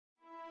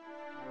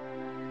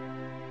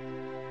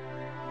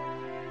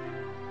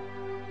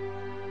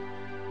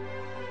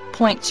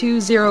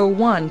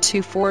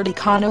.2012 Ford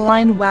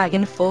Econoline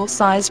Wagon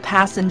full-size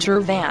passenger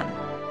van.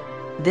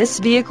 This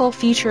vehicle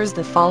features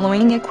the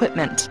following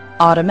equipment: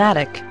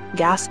 automatic,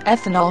 gas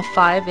ethanol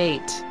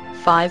 5.8,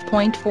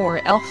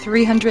 5.4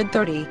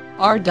 L330,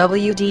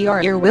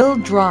 RWD rear-wheel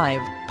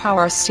drive,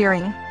 power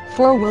steering,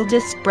 4-wheel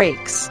disc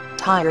brakes,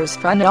 tires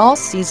front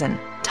all-season,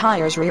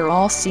 tires rear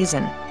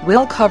all-season,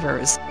 wheel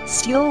covers,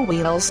 steel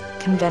wheels,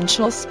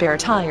 conventional spare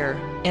tire,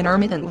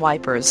 intermittent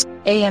wipers,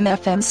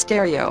 AM/FM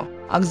stereo,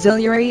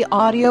 auxiliary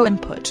audio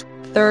input,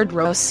 third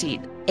row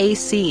seat,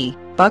 AC,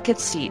 bucket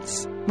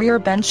seats, rear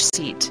bench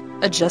seat,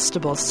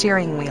 adjustable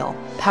steering wheel,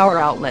 power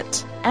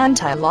outlet,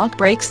 anti-lock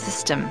brake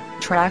system,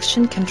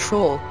 traction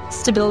control,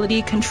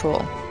 stability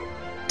control,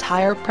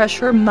 tire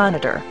pressure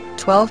monitor,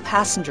 12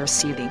 passenger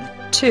seating,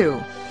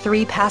 2,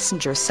 3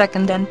 passenger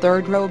second and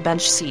third row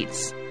bench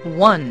seats,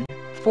 1,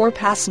 4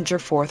 passenger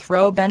fourth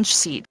row bench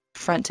seat,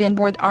 front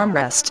inboard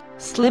armrest,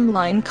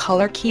 slimline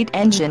color keyed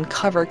engine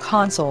cover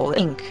console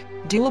ink,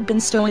 dual bin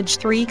stowage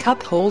 3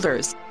 cup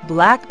holders,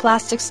 black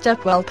plastic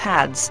stepwell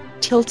pads,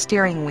 tilt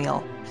steering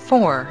wheel,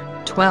 4,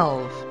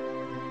 12.